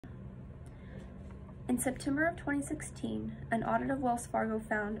In September of 2016, an audit of Wells Fargo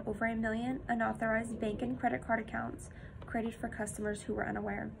found over 1 million unauthorized bank and credit card accounts created for customers who were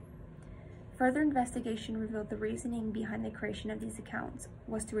unaware. Further investigation revealed the reasoning behind the creation of these accounts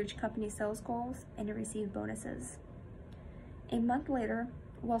was to reach company sales goals and to receive bonuses. A month later,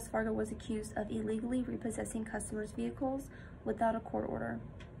 Wells Fargo was accused of illegally repossessing customers' vehicles without a court order.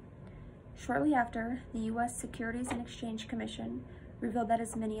 Shortly after, the U.S. Securities and Exchange Commission revealed that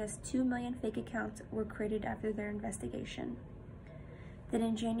as many as 2 million fake accounts were created after their investigation. Then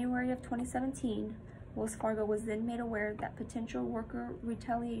in January of 2017, Wells Fargo was then made aware that potential worker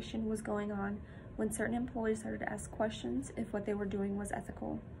retaliation was going on when certain employees started to ask questions if what they were doing was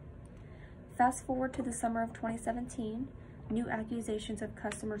ethical. Fast forward to the summer of 2017, new accusations of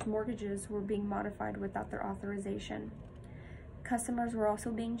customers' mortgages were being modified without their authorization. Customers were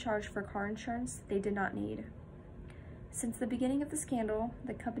also being charged for car insurance they did not need. Since the beginning of the scandal,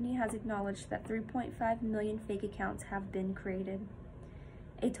 the company has acknowledged that 3.5 million fake accounts have been created.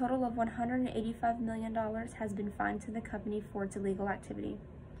 A total of $185 million has been fined to the company for its illegal activity.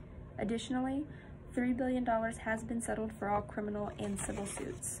 Additionally, $3 billion has been settled for all criminal and civil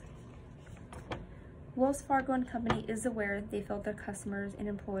suits. Wells Fargo and Company is aware they failed their customers and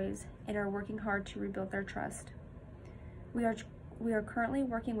employees and are working hard to rebuild their trust. We are currently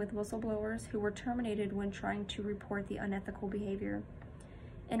working with whistleblowers who were terminated when trying to report the unethical behavior.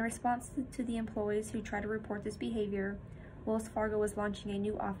 In response to the employees who try to report this behavior, Wells Fargo is launching a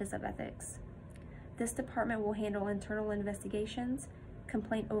new Office of Ethics. This department will handle internal investigations,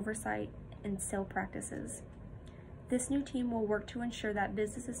 complaint oversight, and sale practices. This new team will work to ensure that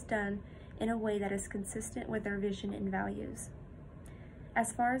business is done in a way that is consistent with their vision and values.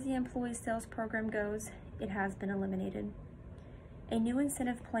 As far as the employee sales program goes, it has been eliminated. A new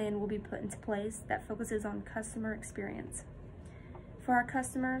incentive plan will be put into place that focuses on customer experience. For our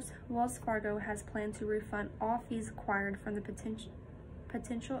customers, Wells Fargo has planned to refund all fees acquired from the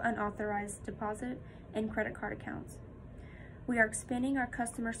potential unauthorized deposit and credit card accounts. We are expanding our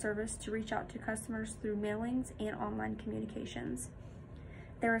customer service to reach out to customers through mailings and online communications.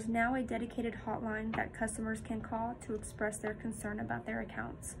 There is now a dedicated hotline that customers can call to express their concern about their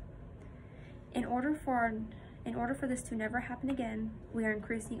accounts. In order for this to never happen again, we are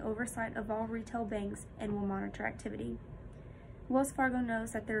increasing oversight of all retail banks and will monitor activity. Wells Fargo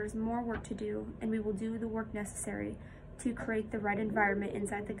knows that there is more work to do, and we will do the work necessary to create the right environment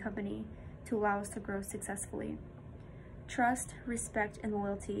inside the company to allow us to grow successfully. Trust, respect, and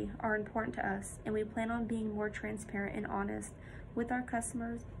loyalty are important to us, and we plan on being more transparent and honest with our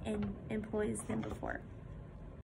customers and employees than before.